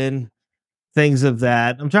creation, things of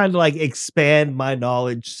that. I'm trying to like expand my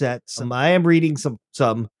knowledge sets. I am reading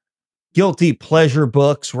some guilty pleasure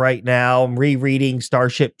books right now. I'm rereading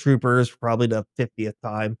Starship Troopers for probably the 50th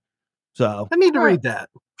time. So I need to read that.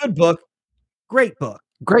 Good book. Great book.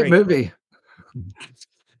 Great movie.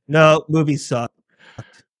 No, movie sucked.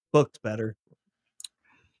 book's better.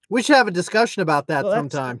 We should have a discussion about that Well,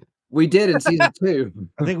 sometime. We did in season 2.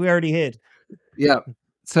 I think we already hit. Yeah.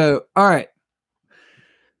 So, all right.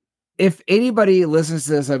 If anybody listens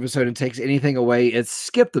to this episode and takes anything away, it's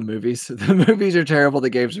skip the movies. The movies are terrible. The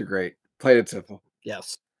games are great. Plain and simple.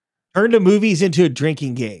 Yes. Turn the movies into a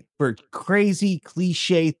drinking game. For crazy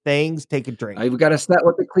cliche things, take a drink. We've got to set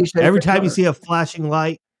what the cliche. Every time you see a flashing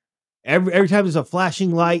light, every time there's a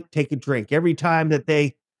flashing light, take a drink. Every time that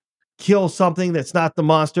they kill something that's not the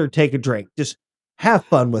monster, take a drink. Just have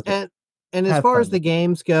fun with it. And as far as the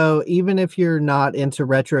games go, even if you're not into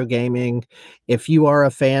retro gaming, if you are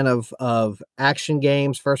a fan of action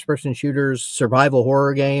games, first-person shooters, survival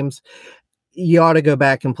horror games, you ought to go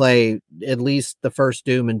back and play at least the first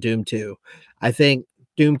Doom and Doom 2. I think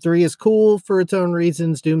Doom 3 is cool for its own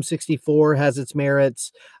reasons. Doom 64 has its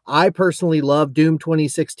merits. I personally love Doom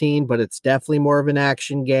 2016, but it's definitely more of an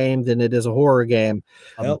action game than it is a horror game.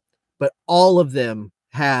 But all of them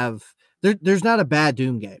have... There's not a bad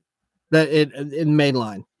Doom game. That in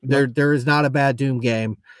mainline, there is not a bad Doom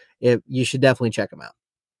game. You should definitely check them out.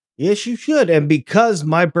 Yes, you should. And because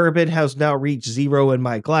my bourbon has now reached 0 in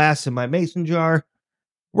my glass in my mason jar,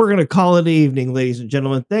 we're going to call it an evening, ladies and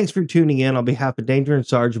gentlemen. Thanks for tuning in. On behalf of Danger and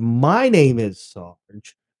Sarge, my name is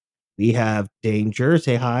Sarge. We have Danger.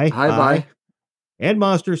 Say hi. Hi, bye. And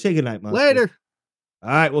Monster. Say goodnight, Monster. Later. All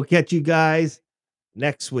right, we'll catch you guys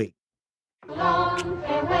next week. Long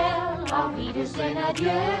farewell, auf Wiedersehen,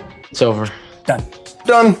 adieu. It's over.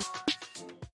 Done.